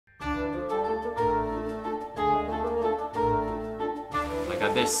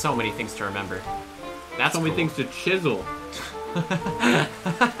god, there's so many things to remember. That's so many things to chisel.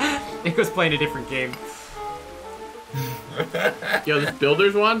 Nico's playing a different game. Yo, this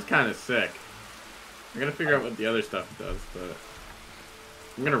builder's one's kind of sick. I gotta figure out what the other stuff does, but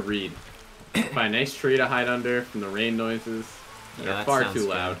I'm gonna read. Find a nice tree to hide under from the rain noises. They're far too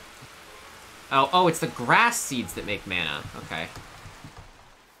loud. Oh, it's the grass seeds that make mana. Okay.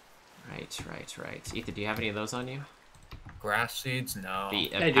 Right. Ethan, do you have any of those on you? Grass seeds? No. The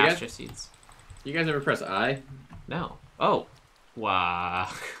hey, pasture seeds? You guys ever press I? No. Oh. Wow.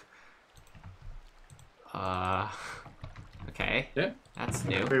 Okay. Yeah. That's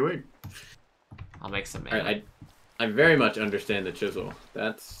new. Very weird. I'll make some mana. Alright, I very much understand the chisel.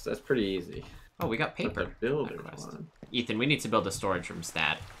 That's pretty easy. Oh, we got paper. Builder one. Ethan, we need to build a storage room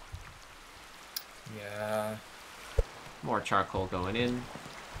stat. Yeah. More charcoal going in.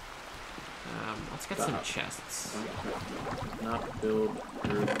 Let's get some chests. Not build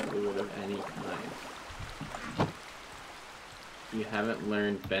fluid of any kind. You haven't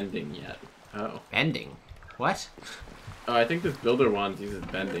learned bending yet. Oh. Bending? What? Oh, I think this builder wand uses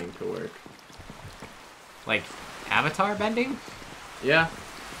bending to work. Like, avatar bending? Yeah.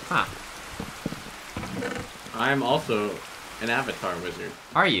 Huh. I'm also an avatar wizard.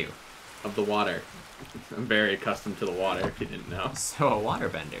 Are you? Of the water. I'm very accustomed to the water, if you didn't know. So, a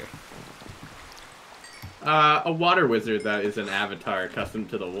waterbender. A water wizard that is an avatar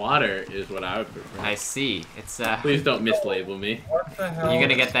accustomed to the water is what I would prefer. I see. It's, Please don't mislabel me. What the hell? You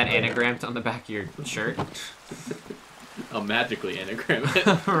gonna get that anagrammed on the back of your shirt? I'll magically anagram it.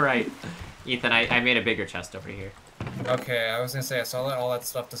 Right. Ethan, I made a bigger chest over here. Okay, I was gonna say, I saw all that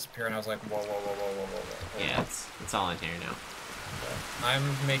stuff disappear, and I was like, whoa. Yeah, it's all in here now. Okay. I'm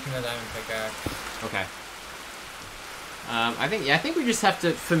making a diamond pickaxe. Okay. I think we just have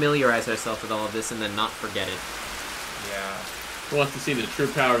to familiarize ourselves with all of this and then not forget it. Yeah. Who wants to see the true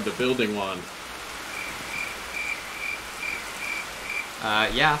power of the building wand?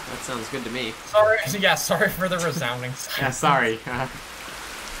 Yeah, that sounds good to me. Sorry, yeah, sorry for the resounding silence. Yeah, sorry.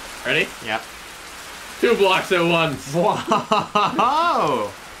 Ready? Yep. 2 blocks at once! Whoa!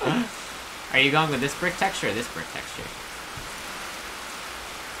 Are you going with this brick texture or this brick texture?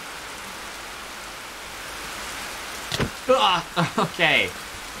 Okay.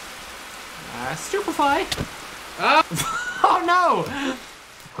 Stupefy! Ah! Oh no!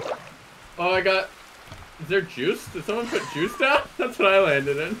 Oh, I got... Is there juice? Did someone put juice down? That's what I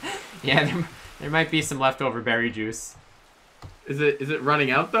landed in. Yeah, there might be some leftover berry juice. Is it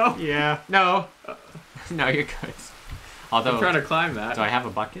running out, though? Yeah. No. No, you're good. Although... I'm trying to climb that. Do I have a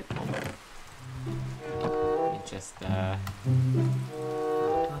bucket? Hold on. Let me just,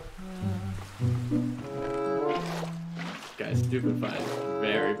 Guy's stupefied.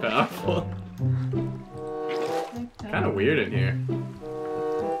 Very powerful. Kind of weird in here.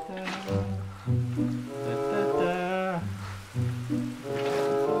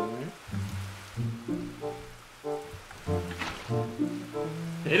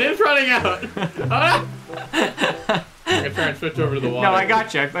 It is running out! Ah! I'm gonna try and switch over to the water. No, I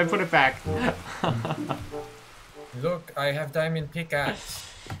got you. I put it back. Look, I have diamond pickaxe.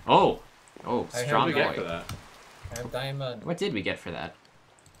 Oh, strong What did we get boy. for that? I have diamond. What did we get for that?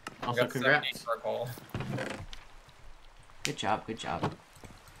 Also, congrats. Good job, good job.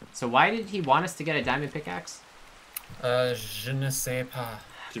 So why did he want us to get a diamond pickaxe? Je ne sais pas.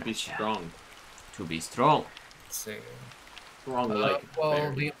 To be strong. To be strong. Let's see. Strong like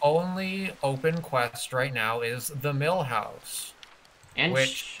well, the only open quest right now is the mill house. And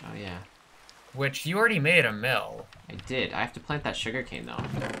which, oh yeah. Which you already made a mill. I did. I have to plant that sugarcane though.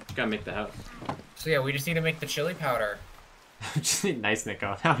 Just gotta make the house. So yeah, we just need to make the chili powder. Nice,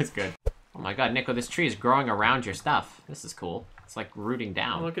 Nico. That was good. Oh my god, Nico, this tree is growing around your stuff. This is cool. It's like rooting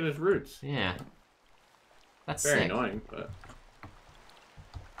down. Oh, look at his roots. Yeah. That's very sick. annoying, but...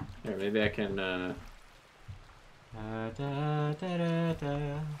 Here, maybe I can,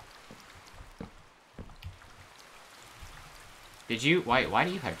 Did you... Why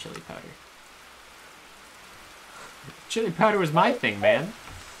do you have chili powder? Chili powder was my thing, man.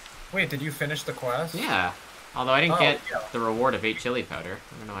 Wait, did you finish the quest? Yeah. Although I didn't get the reward of 8 chili powder.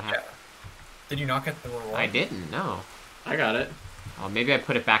 I don't know what happened. Yeah. Did you not get the reward? I didn't, no. I got it. Oh, maybe I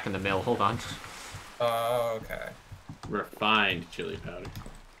put it back in the mill. Hold on. Oh, okay. Refined chili powder.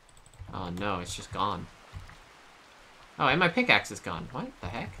 Oh no, it's just gone. Oh, and my pickaxe is gone. What the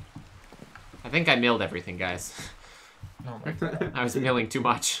heck? I think I milled everything, guys. Oh my god. I was milling too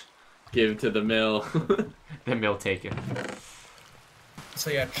much. Give to the mill. The mill taken. So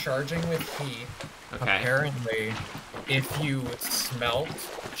yeah, charging with heat. Okay. Apparently, if you smelt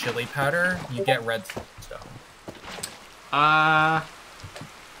chili powder, you get redstone.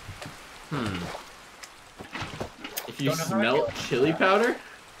 If you smelt chili powder,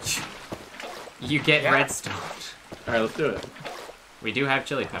 you get redstone. All right, let's do it. We do have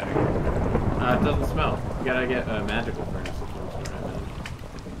chili powder. It doesn't smell. You gotta get a magical furnace.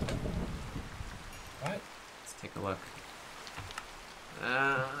 What? Let's take a look.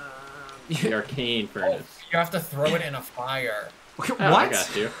 The arcane furnace. Oh, you have to throw it in a fire. What? Oh, I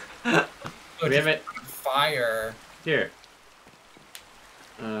got you. So We have it. Fire. Here.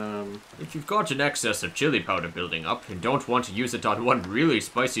 If you've got an excess of chili powder building up and don't want to use it on one really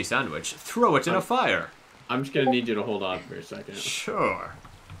spicy sandwich, throw it in a fire. I'm just gonna need you to hold on for a second. Sure.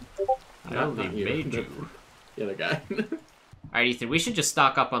 I only made you. The other guy. Alright, Ethan, we should just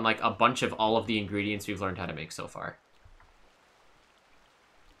stock up on, like, a bunch of all of the ingredients we've learned how to make so far.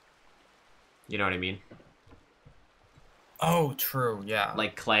 You know what I mean? Oh, true, yeah.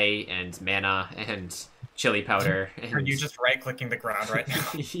 Like clay and mana and chili powder. And... Are you just right-clicking the ground right now?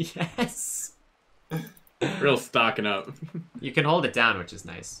 Yes. Real stocking up. You can hold it down, which is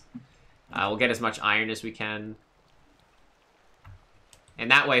nice. We'll get as much iron as we can.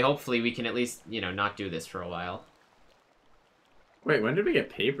 And that way, hopefully, we can at least, you know, not do this for a while. Wait, when did we get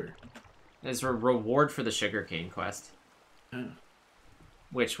paper? As a reward for the sugarcane quest. Oh.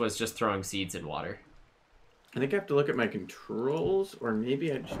 Which was just throwing seeds in water. I think I have to look at my controls, or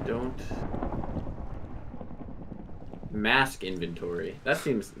maybe I just don't. Mask inventory. That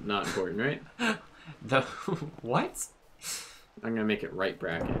seems not important, right? The what? I'm gonna make it right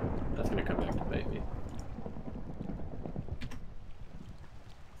bracket. That's gonna come back to bite me.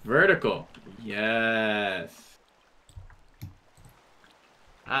 Vertical. Yes.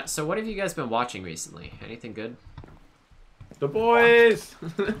 So what have you guys been watching recently? Anything good? The boys.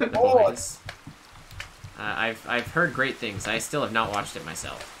 The boys. I've heard great things. I still have not watched it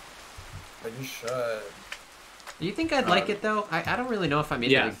myself. But you should. Do you think I'd like it though? I don't really know if I'm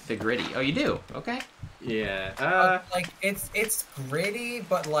into the gritty. Oh, you do? Okay. Yeah. Like it's gritty,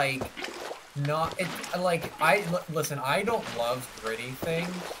 but like not. It like listen. I don't love gritty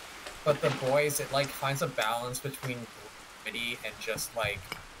things, but the boys it like finds a balance between gritty and just like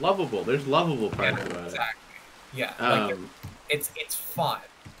lovable. There's lovable parts about it. Exactly. Yeah. Like it's fun.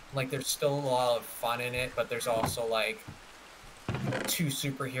 Like there's still a lot of fun in it, but there's also like two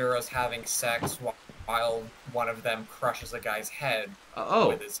superheroes having sex while one of them crushes a guy's head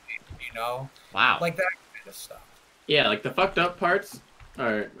with his hand, you know? Wow. Like that kind of stuff. Yeah, like the fucked up parts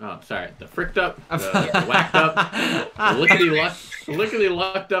are the fricked up, the whacked up, the lickety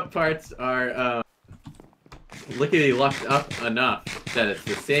lucked up parts are lickety lucked up enough that it's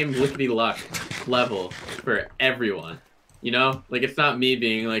the same lickety luck level for everyone. You know, like it's not me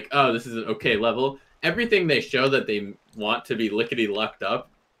being like, oh, this is an okay level. Everything they show that they want to be lickety lucked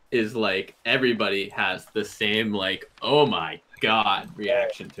up is like everybody has the same like, oh my god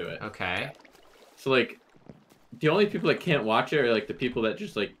reaction to it. Okay. So like, the only people that can't watch it are like the people that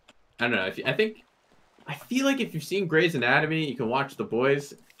just like, I don't know. I feel like if you've seen Grey's Anatomy, you can watch The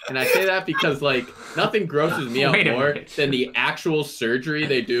Boys. And I say that because like nothing grosses me out more than the actual surgery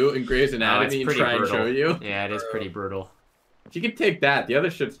they do in Grey's Anatomy and try and show you. Yeah, it is pretty brutal. If you can take that, the other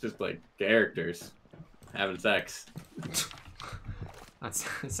shit's just like characters having sex. That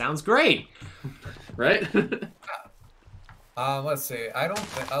sounds great, right? Let's see. I don't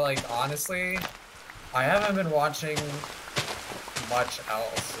like honestly. I haven't been watching much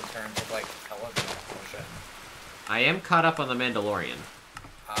else in terms of like television. I am caught up on The Mandalorian.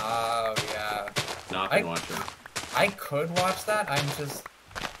 Oh yeah. Not been watching. I could watch that.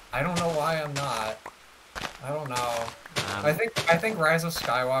 I don't know why I'm not. I don't know. I think Rise of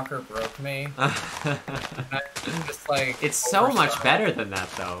Skywalker broke me. I'm just like it's so much better than that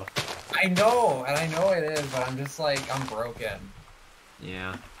though. I know, and I know it is, but I'm just like I'm broken.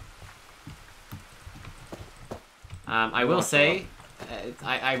 Yeah. I will say,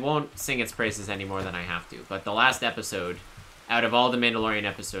 I won't sing its praises any more than I have to, but the last episode, out of all the Mandalorian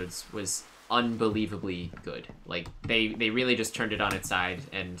episodes, was unbelievably good. Like, they really just turned it on its side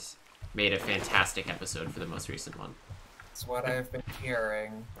and made a fantastic episode for the most recent one. That's what I've been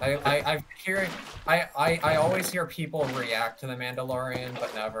hearing. I always hear people react to The Mandalorian,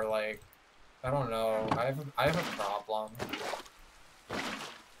 but never like, I don't know. I have a problem.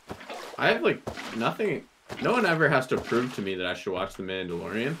 I have like nothing. No one ever has to prove to me that I should watch The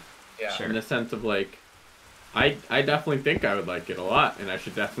Mandalorian. Yeah. Sure. In the sense of like, I definitely think I would like it a lot, and I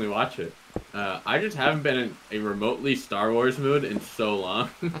should definitely watch it. I just haven't been in a remotely Star Wars mood in so long.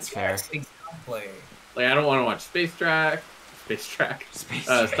 That's fair. Exactly. Like, I don't want to watch Star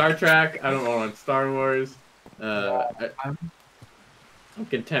Trek. I don't want to watch Star Wars. I'm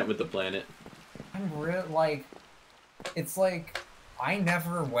content with the planet. I'm real like, it's like I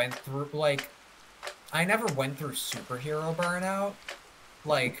never went through superhero burnout,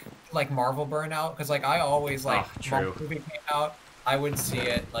 like Marvel burnout, because like I always like true. movie came out, I would see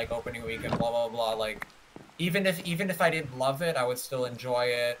it like opening weekend, blah blah blah. Like even if I didn't love it, I would still enjoy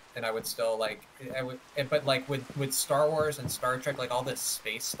it, and I would still like But like with Star Wars and Star Trek, like all this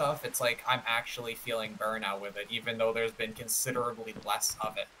space stuff, it's like I'm actually feeling burnout with it, even though there's been considerably less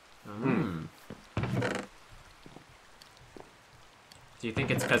of it. Mm. Do you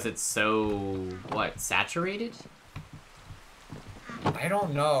think it's because it's so saturated? I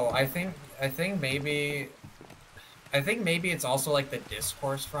don't know. I think maybe it's also like the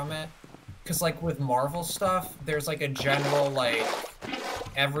discourse from it. Because like with Marvel stuff, there's like a general like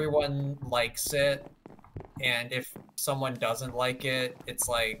everyone likes it, and if someone doesn't like it, it's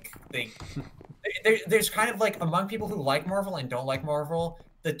like there's kind of like among people who like Marvel and don't like Marvel,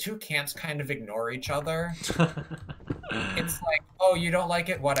 the two camps kind of ignore each other. It's like, oh, you don't like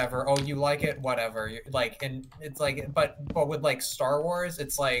it, whatever. Oh, you like it, whatever. Like, and it's like, but with like Star Wars,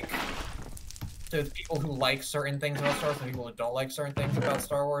 it's like there's people who like certain things about Star Wars and people who don't like certain things about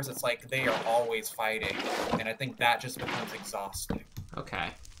Star Wars. It's like they are always fighting, and I think that just becomes exhausting.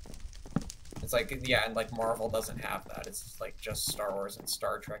 Okay. It's like, yeah, and like Marvel doesn't have that. It's like just Star Wars and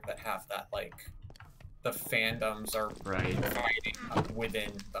Star Trek that have that, like the fandoms are fighting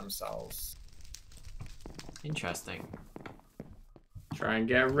within themselves. Interesting. Try and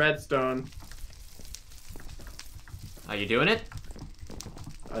get redstone. Are you doing it?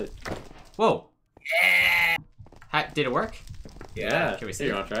 I... Whoa. Yeah. Did it work? Yeah. Can we see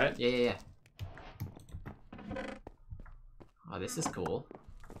You it? want to try it? Yeah. Oh, this is cool.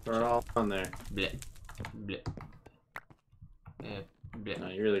 Throw it all on there. Bleh. Bleh. Bleh. No,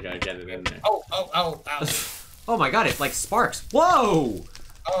 you really gotta get it in there. Oh. Oh my god, it like sparks. Whoa!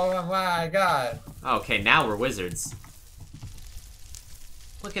 Oh my god. Okay, now we're wizards.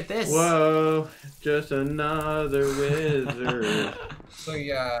 Look at this. Whoa, just another wizard. So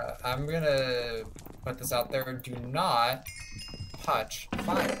yeah, I'm gonna put this out there. Do not touch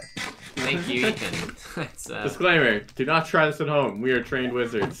fire. Thank you, Ethan. That's, Disclaimer, do not try this at home. We are trained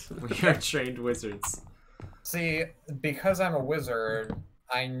wizards. We are trained wizards. See, because I'm a wizard,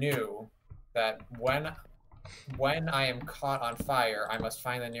 I knew that when I am caught on fire, I must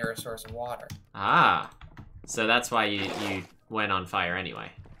find the nearest source of water. Ah. So that's why you went on fire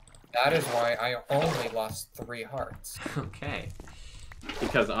anyway. That is why I only lost 3 hearts. Okay.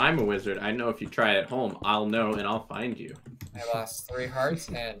 Because I'm a wizard, I know if you try it at home, I'll know and I'll find you. I lost 3 hearts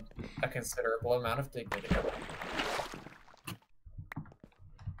and a considerable amount of dignity.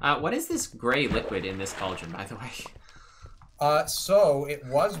 What is this gray liquid in this cauldron, by the way? So it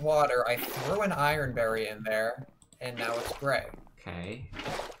was water. I threw an iron berry in there, and now it's gray. Okay.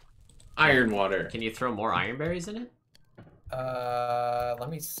 Iron water. Can you throw more iron berries in it? Let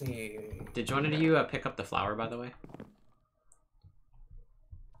me see. Did one of you pick up the flower, by the way?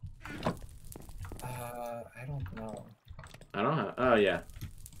 I don't know. I don't have. Oh yeah.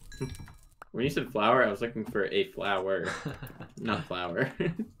 When you said flower, I was looking for a flower, not flower.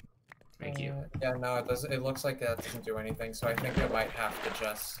 Thank you. Yeah, no, it doesn't. It looks like that doesn't do anything. So I think I might have to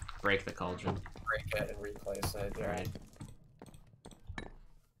just Break the cauldron. break it and replace it. Yeah. Alright.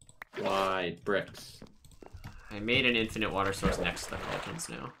 Why bricks? I made an infinite water source next to the cauldrons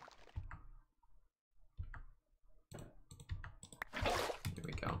now. Here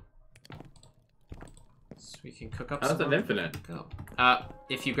we go. So we can cook up How's some it more. infinite? Go.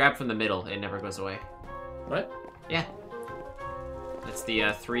 If you grab from the middle, it never goes away. What? Yeah. That's the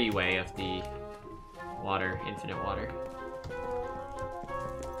 3-way of the water, infinite water.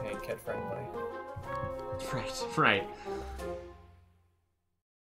 Hey, kid friendly. Right.